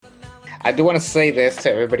I do want to say this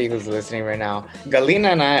to everybody who's listening right now.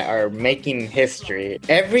 Galina and I are making history.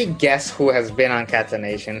 Every guest who has been on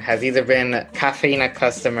Catanation has either been Cafeina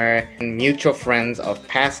customer and mutual friends of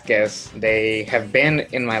past guests. They have been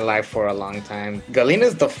in my life for a long time. Galina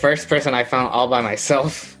is the first person I found all by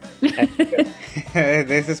myself.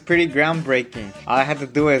 This is pretty groundbreaking. All I had to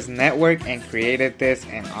do is network and created this,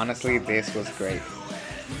 and honestly, this was great.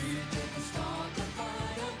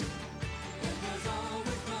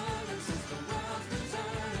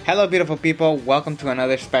 Hello, beautiful people. Welcome to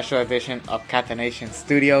another special edition of Catanation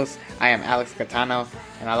Studios. I am Alex Catano,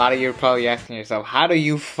 and a lot of you are probably asking yourself, how do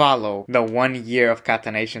you follow the 1 year of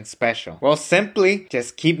Catanation special? Well, simply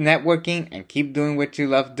just keep networking and keep doing what you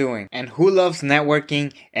love doing. And who loves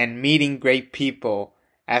networking and meeting great people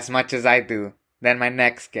as much as I do? Then my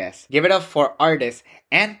next guest. Give it up for artist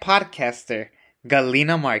and podcaster,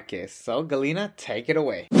 Galina Marquez. So, Galina, take it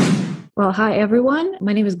away. Well, hi, everyone.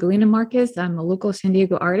 My name is Galina Marquez. I'm a local San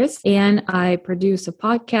Diego artist, and I produce a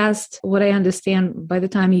podcast. What I understand, by the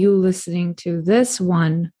time you listening to this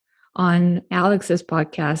one on Alex's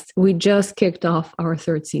podcast, we just kicked off our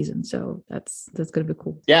third season. So that's going to be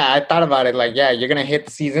cool. Yeah, I thought about it. You're going to hit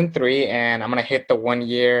season 3, and I'm going to hit the 1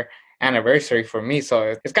 year anniversary for me.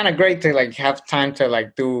 So it's kind of great to have time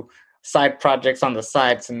to do side projects on the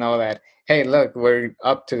side to know that, hey, look, we're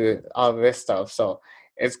up to all this stuff. So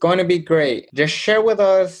it's going to be great. Just share with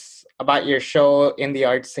us about your show in the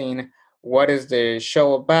art scene. What is the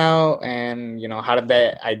show about? And, how did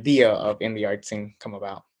the idea of In the Art Scene come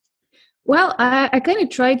about? Well, I kind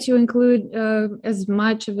of tried to include as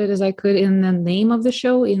much of it as I could in the name of the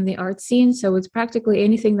show, In the Art Scene. So it's practically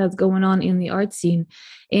anything that's going on in the art scene.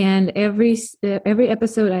 And every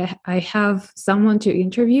episode, I have someone to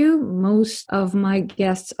interview. Most of my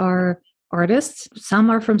guests are artists. Some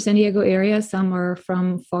are from San Diego area, some are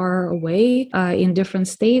from far away in different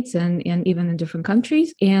states and even in different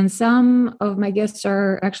countries. And some of my guests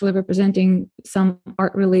are actually representing some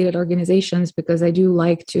art-related organizations because I do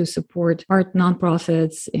like to support art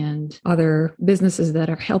nonprofits and other businesses that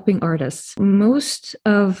are helping artists. Most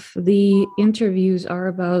of the interviews are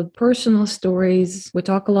about personal stories. We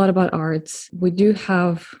talk a lot about arts. We do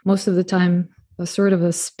have, most of the time, a sort of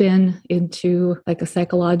a spin into a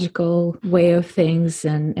psychological way of things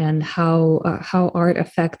and how art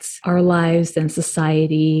affects our lives and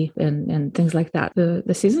society and things like that.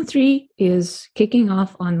 The season 3 is kicking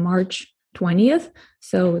off on March 20th.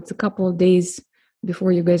 So it's a couple of days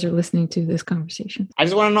before you guys are listening to this conversation. I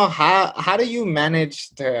just want to know, how do you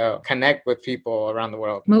manage to connect with people around the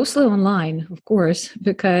world? Mostly online, of course,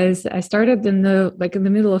 because I started in the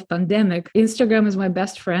middle of pandemic. Instagram is my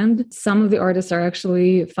best friend. Some of the artists are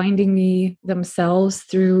actually finding me themselves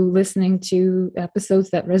through listening to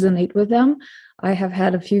episodes that resonate with them. I have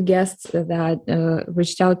had a few guests that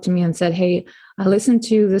reached out to me and said, hey, I listened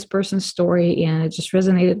to this person's story and it just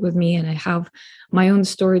resonated with me and I have my own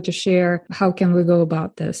story to share. How can we go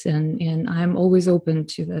about this? And I'm always open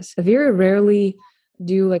to this. I very rarely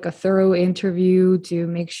do a thorough interview to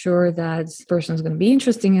make sure that this person is going to be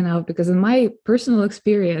interesting enough, because in my personal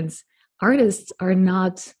experience, artists are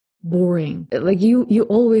not boring. You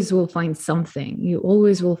always will find something. You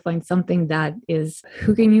always will find something that is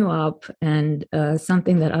hooking you up and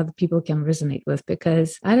something that other people can resonate with,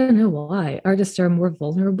 because I don't know why. Artists are more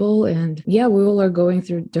vulnerable, and we all are going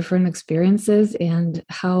through different experiences, and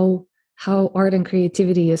how art and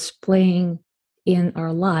creativity is playing in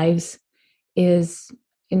our lives is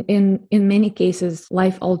in many cases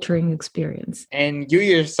life-altering experience. And you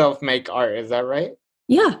yourself make art, is that right?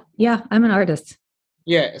 Yeah, I'm an artist.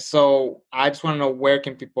 Yeah, so I just want to know, where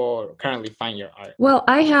can people currently find your art? Well,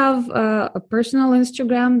 I have a personal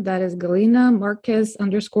Instagram that is Galina Marquez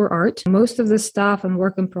 _art. Most of the stuff and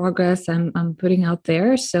work in progress I'm putting out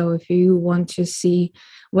there. So if you want to see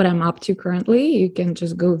what I'm up to currently, you can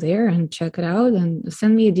just go there and check it out and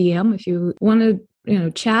send me a DM if you want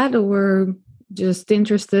to, chat or just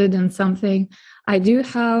interested in something. I do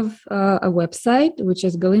have a website, which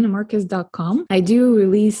is galinamarquez.com. I do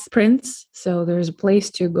release prints, so there's a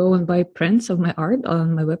place to go and buy prints of my art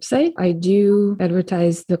on my website. I do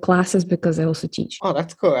advertise the classes because I also teach. Oh,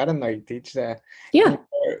 that's cool. I didn't know you teach that. Yeah.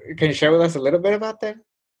 Can you share with us a little bit about that?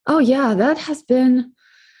 Oh, yeah. That has been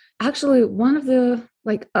actually one of the,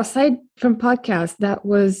 aside from podcasts, that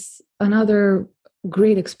was another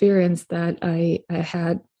great experience that I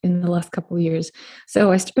had in the last couple of years.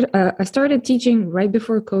 So I started teaching right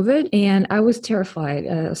before COVID, and I was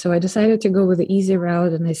terrified. So I decided to go with the easy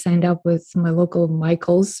route, and I signed up with my local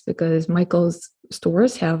Michael's, because Michael's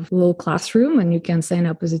stores have a little classroom and you can sign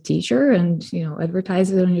up as a teacher and,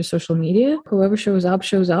 advertise it on your social media. Whoever shows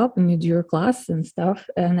up and you do your class and stuff.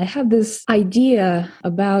 And I had this idea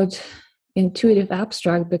about intuitive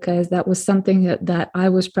abstract because that was something that I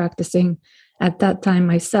was practicing at that time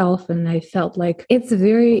myself. And I felt like it's a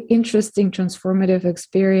very interesting, transformative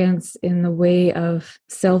experience in the way of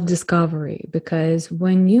self-discovery, because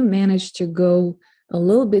when you manage to go a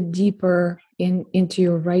little bit deeper into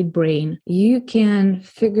your right brain, you can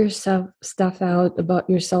figure stuff out about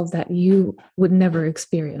yourself that you would never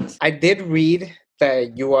experience. I did read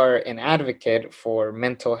that you are an advocate for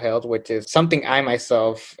mental health, which is something I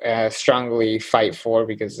myself strongly fight for,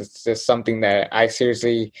 because it's just something that I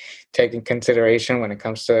seriously take in consideration when it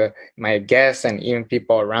comes to my guests and even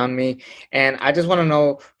people around me. And I just want to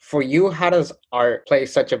know, for you, how does art play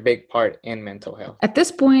such a big part in mental health? At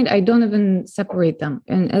this point, I don't even separate them.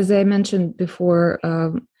 And as I mentioned before,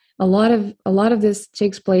 a lot of this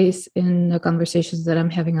takes place in the conversations that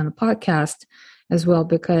I'm having on the podcast as well,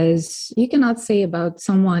 because you cannot say about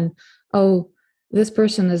someone, oh, this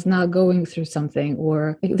person is not going through something,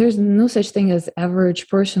 or there's no such thing as average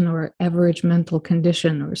person or average mental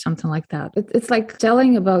condition or something like that. It's like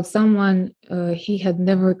telling about someone he had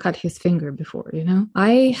never cut his finger before,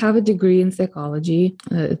 I have a degree in psychology.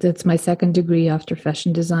 That's my second degree after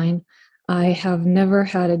fashion design. I have never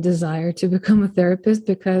had a desire to become a therapist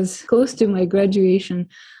because close to my graduation,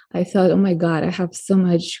 I thought, oh my God, I have so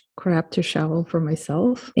much crap to shovel for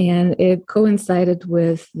myself. And it coincided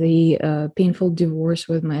with the painful divorce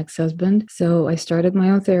with my ex-husband. So I started my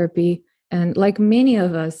own therapy. And like many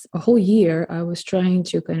of us, a whole year, I was trying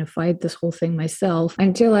to kind of fight this whole thing myself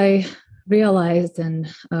until I realized,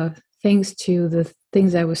 and thanks to the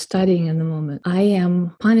things I was studying in the moment, I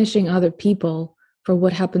am punishing other people for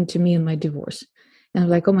what happened to me in my divorce. And I'm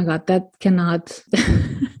like, oh my God, that cannot,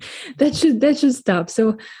 that should stop.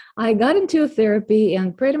 So I got into therapy,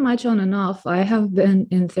 and pretty much on and off, I have been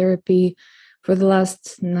in therapy for the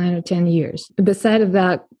last 9 or 10 years. Besides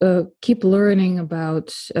that, keep learning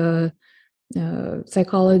about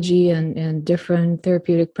psychology and different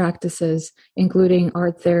therapeutic practices, including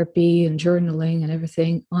art therapy and journaling and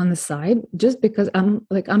everything on the side, just because I'm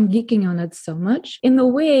geeking on it so much. In the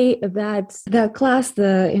way that class,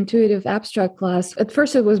 the intuitive abstract class, at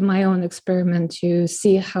first it was my own experiment to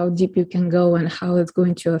see how deep you can go and how it's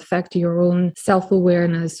going to affect your own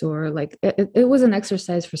self-awareness, or like it was an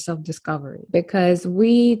exercise for self-discovery, because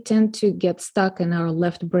we tend to get stuck in our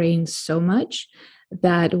left brain so much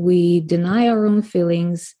that we deny our own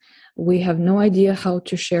feelings. We have no idea how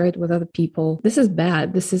to share it with other people. This is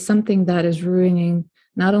bad. This is something that is ruining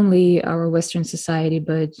not only our Western society,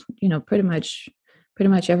 but pretty much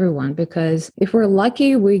everyone. Because if we're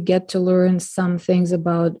lucky, we get to learn some things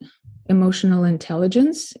about emotional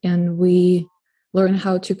intelligence, and we learn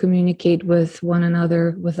how to communicate with one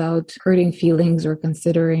another without hurting feelings or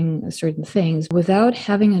considering certain things. Without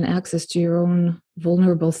having an access to your own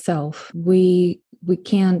vulnerable self, we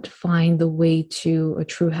can't find the way to a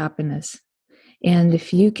true happiness. And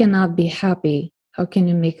if you cannot be happy, how can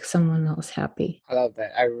you make someone else happy? I love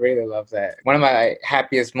that. I really love that. One of my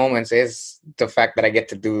happiest moments is the fact that I get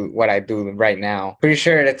to do what I do right now. Pretty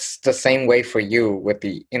sure it's the same way for you with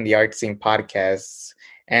the In the Art Scene podcasts.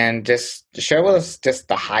 And just share with us just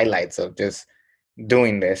the highlights of just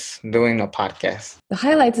doing a podcast. The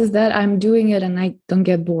highlights is that I'm doing it and I don't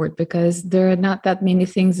get bored, because there are not that many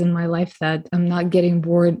things in my life that I'm not getting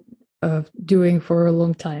bored of doing for a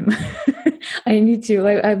long time. I need to,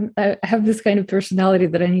 I have this kind of personality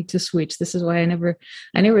that I need to switch. This is why I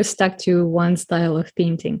never stuck to one style of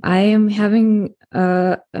painting. I am having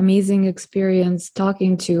amazing experience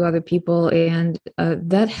talking to other people, and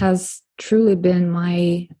that has truly been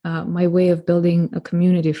my way of building a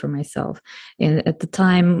community for myself. And at the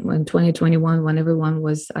time in 2021, when everyone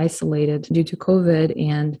was isolated due to COVID,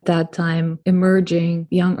 and that time emerging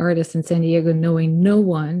young artists in San Diego, knowing no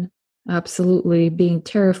one, absolutely being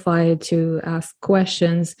terrified to ask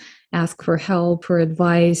questions, ask for help or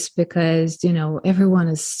advice, because everyone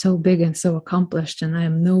is so big and so accomplished and I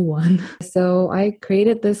am no one. So I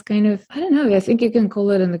created this kind of, I don't know, I think you can call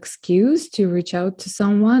it an excuse to reach out to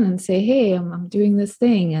someone and say, hey, I'm doing this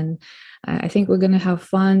thing, and I think we're going to have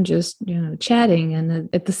fun just chatting. And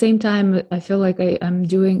at the same time, I feel like I'm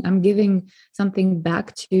giving something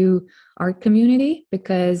back to art community,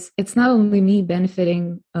 because it's not only me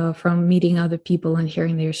benefiting from meeting other people and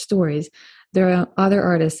hearing their stories. there are other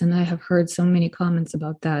artists, and I have heard so many comments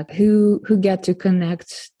about that, who get to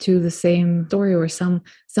connect to the same story or some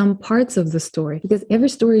parts of the story, because every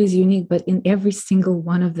story is unique, but in every single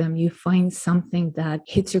one of them you find something that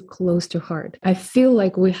hits you close to heart. I feel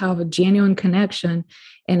like we have a genuine connection,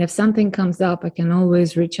 and if something comes up, I can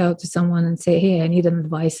always reach out to someone and say, hey, I need an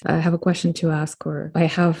advice, I have a question to ask, or I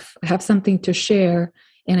have something to share.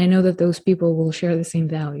 And I know that those people will share the same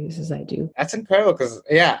values as I do. That's incredible because,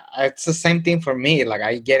 yeah, it's the same thing for me. Like,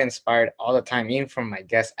 I get inspired all the time, even from my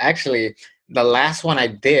guests. Actually, the last one I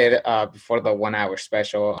did before the 1 hour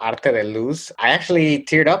special, Arte de Luz, I actually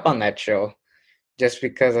teared up on that show just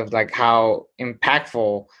because of like how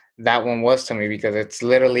impactful that one was to me, because it's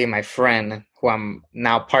literally my friend who I'm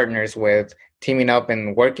now partners with, teaming up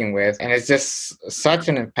and working with. And it's just such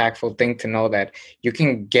an impactful thing to know that you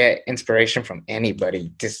can get inspiration from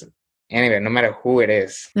anybody, just anybody, no matter who it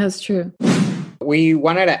is. That's true. We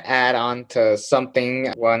wanted to add on to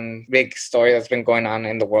something, one big story that's been going on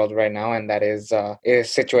in the world right now, and that is a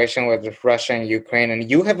situation with Russia and Ukraine.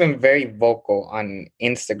 And you have been very vocal on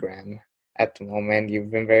Instagram at the moment.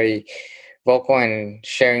 You've been very vocal and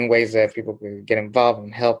sharing ways that people could get involved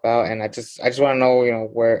and help out. And I just want to know,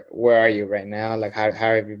 where are you right now? Like, how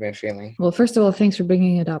have you been feeling? Well, first of all, thanks for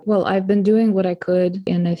bringing it up. Well, I've been doing what I could,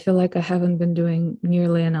 and I feel like I haven't been doing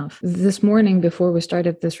nearly enough. This morning, before we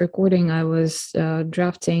started this recording, I was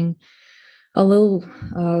drafting a little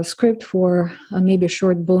script for maybe a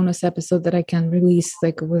short bonus episode that I can release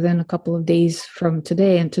like within a couple of days from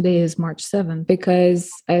today. And today is March 7th,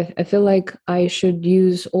 because I feel like I should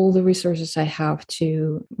use all the resources I have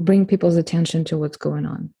to bring people's attention to what's going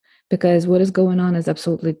on. Because what is going on is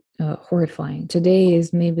absolutely horrifying. Today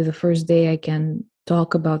is maybe the first day I can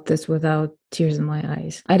talk about this without tears in my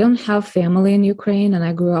eyes. I don't have family in Ukraine, and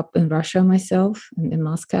I grew up in Russia myself, in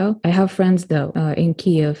Moscow. I have friends though in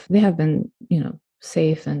Kiev. They have been,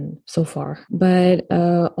 safe and so far. But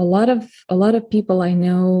a lot of people I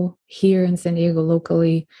know here in San Diego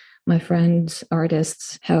locally, my friends,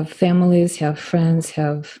 artists, have families, have friends,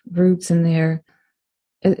 have roots in there.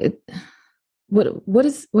 What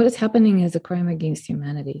is happening is a crime against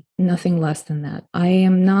humanity, nothing less than that. I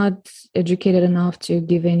am not educated enough to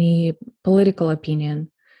give any political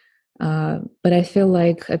opinion, but I feel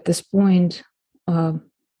like at this point,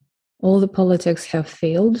 all the politics have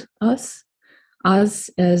failed us as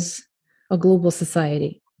a global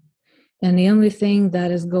society. And the only thing that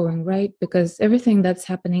is going right, because everything that's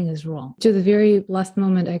happening is wrong. To the very last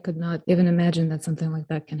moment, I could not even imagine that something like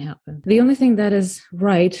that can happen. The only thing that is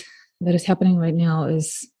right, that is happening right now,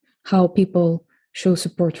 is how people show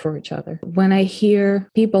support for each other. When I hear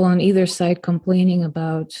people on either side complaining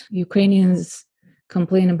about Ukrainians,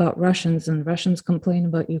 complain about Russians, and Russians complain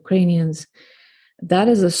about Ukrainians, that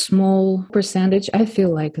is a small percentage. I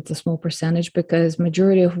feel like it's a small percentage, because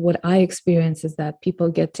majority of what I experience is that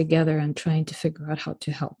people get together and trying to figure out how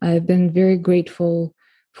to help. I've been very grateful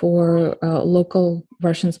for a local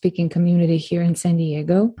Russian-speaking community here in San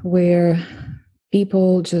Diego, where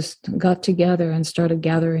people just got together and started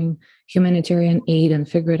gathering humanitarian aid and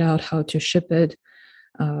figured out how to ship it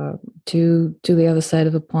to the other side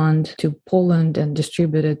of the pond, to Poland, and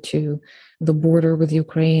distribute it to the border with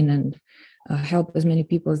Ukraine, and help as many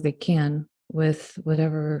people as they can with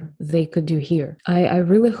whatever they could do here. I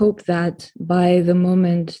really hope that by the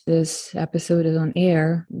moment this episode is on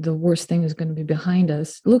air, the worst thing is going to be behind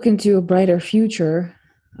us. Look into a brighter future,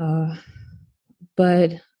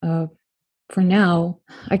 but for now,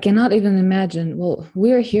 I cannot even imagine. Well,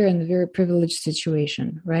 we're here in a very privileged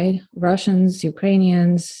situation, right? Russians,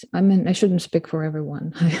 Ukrainians, I shouldn't speak for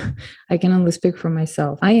everyone. I can only speak for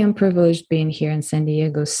myself. I am privileged being here in San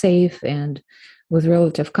Diego, safe and with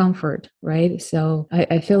relative comfort, right? So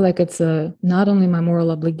I feel like it's not only my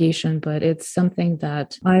moral obligation, but it's something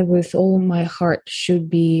that I, with all my heart, should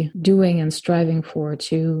be doing and striving for,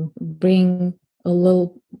 to bring a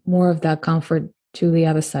little more of that comfort to the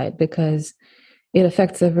other side, because it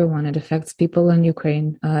affects everyone. It affects people in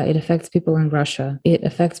Ukraine. It affects people in Russia. It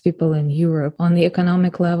affects people in Europe on the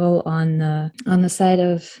economic level, on the side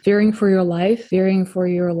of fearing for your life, fearing for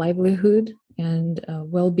your livelihood and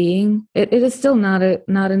well-being. It is still not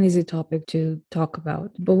an easy topic to talk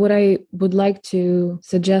about. But what I would like to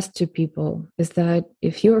suggest to people is that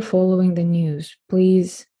if you are following the news,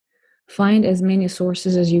 please find as many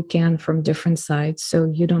sources as you can from different sides,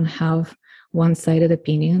 so you don't have one-sided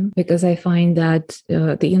opinion, because I find that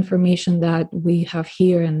the information that we have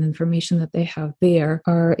here and the information that they have there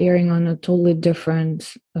are airing on a totally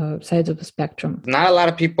different sides of the spectrum. Not a lot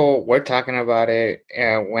of people were talking about it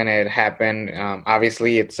when it happened.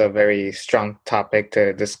 Obviously, it's a very strong topic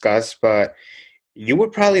to discuss, but you were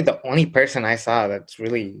probably the only person I saw that's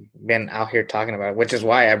really been out here talking about it, which is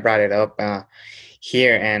why I brought it up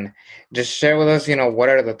here. And just share with us, what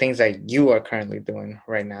are the things that you are currently doing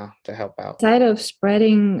right now to help out? Side of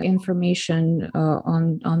spreading information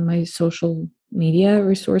on my social media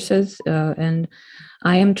resources, and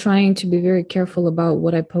I am trying to be very careful about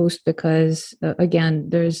what I post because, again,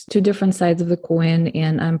 there's two different sides of the coin,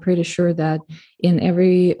 and I'm pretty sure that in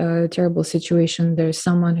every terrible situation, there's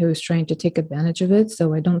someone who is trying to take advantage of it.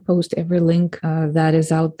 So I don't post every link that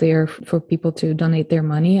is out there for people to donate their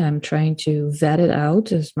money. I'm trying to vet it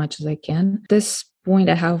out as much as I can. At this point,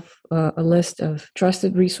 I have a list of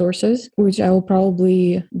trusted resources, which I will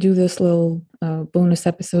probably do this little bonus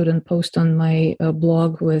episode and post on my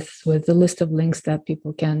blog with the list of links that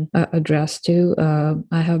people can address to.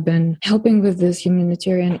 I have been helping with this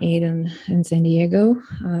humanitarian aid in San Diego.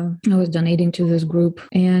 I was donating to this group,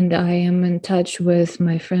 and I am in touch with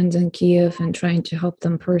my friends in Kiev and trying to help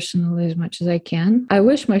them personally as much as I can. I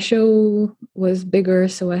wish my show was bigger,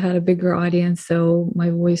 so I had a bigger audience, so my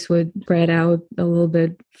voice would spread out a little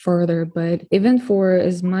bit further, but even for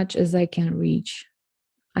as much as I can reach,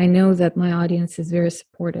 I know that my audience is very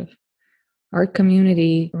supportive. Our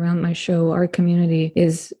community around my show, our community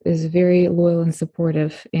is very loyal and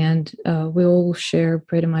supportive, and we all share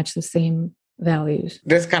pretty much the same values.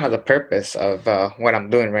 This is kind of the purpose of what I'm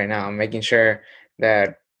doing right now. I'm making sure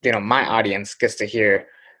that my audience gets to hear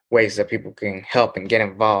ways that people can help and get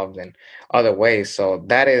involved in other ways. So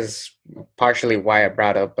that is partially why I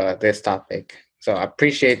brought up this topic. So I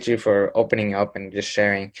appreciate you for opening up and just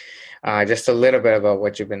sharing just a little bit about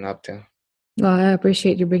what you've been up to. Well, I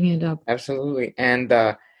appreciate you bringing it up. Absolutely. And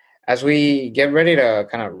as we get ready to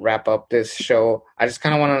kind of wrap up this show, I just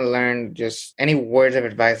kind of want to learn just any words of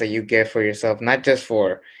advice that you give for yourself, not just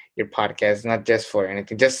for your podcast, not just for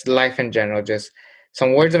anything, just life in general, just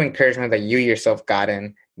some words of encouragement that you yourself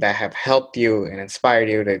gotten that have helped you and inspired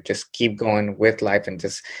you to just keep going with life and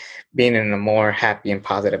just being in a more happy and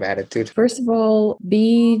positive attitude. First of all,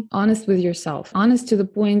 be honest with yourself. Honest to the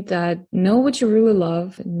point that know what you really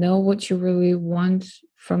love, know what you really want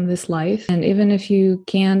from this life. And even if you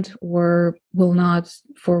can't or will not,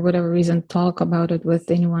 for whatever reason, talk about it with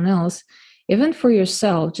anyone else, even for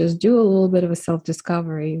yourself, just do a little bit of a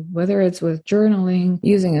self-discovery, whether it's with journaling,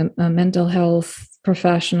 using a mental health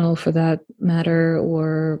professional for that matter,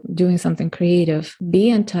 or doing something creative. Be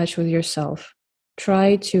in touch with yourself.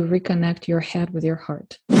 Try to reconnect your head with your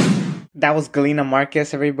heart. That was Galina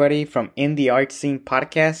Marquez, everybody, from In the Art Scene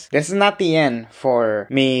podcast. This is not the end for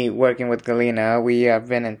me working with Galina. We have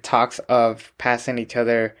been in talks of passing each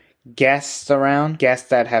other guests around. Guests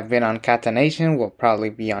that have been on Catanation will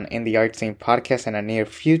probably be on In the Art Scene podcast in the near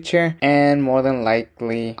future. And more than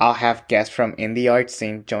likely, I'll have guests from In the Art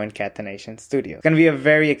Scene join Catanation Studios. It's going to be a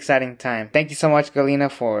very exciting time. Thank you so much,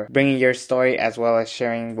 Galina, for bringing your story as well as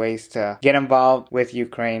sharing ways to get involved with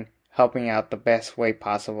Ukraine, helping out the best way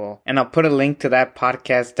possible. And I'll put a link to that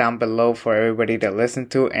podcast down below for everybody to listen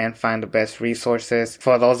to and find the best resources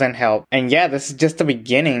for those in help. And yeah, this is just the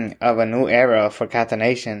beginning of a new era for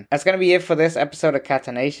Catanation. That's going to be it for this episode of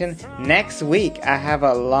Catanation. Next week, I have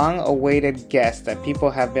a long-awaited guest that people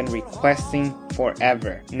have been requesting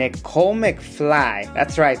forever. Nicole McFly,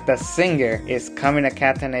 that's right, the singer, is coming to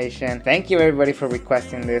Catanation. Thank you everybody for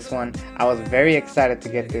requesting this one. I was very excited to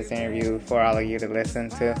get this interview for all of you to listen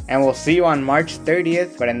to. And we'll see you on March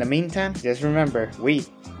 30th. But in the meantime, just remember, we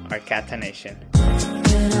are Catanation.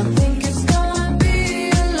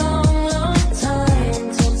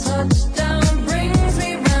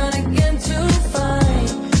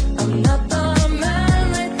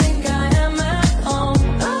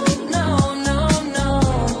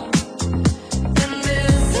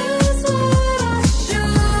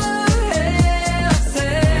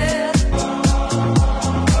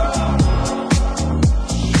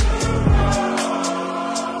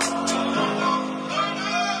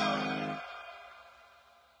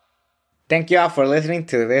 Thank you all for listening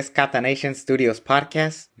to this Catanation Studios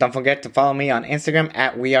podcast. Don't forget to follow me on Instagram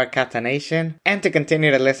at WeAreCatanation. And to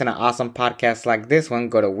continue to listen to awesome podcasts like this one,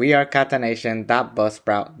 go to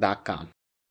wearecatanation.buzzsprout.com.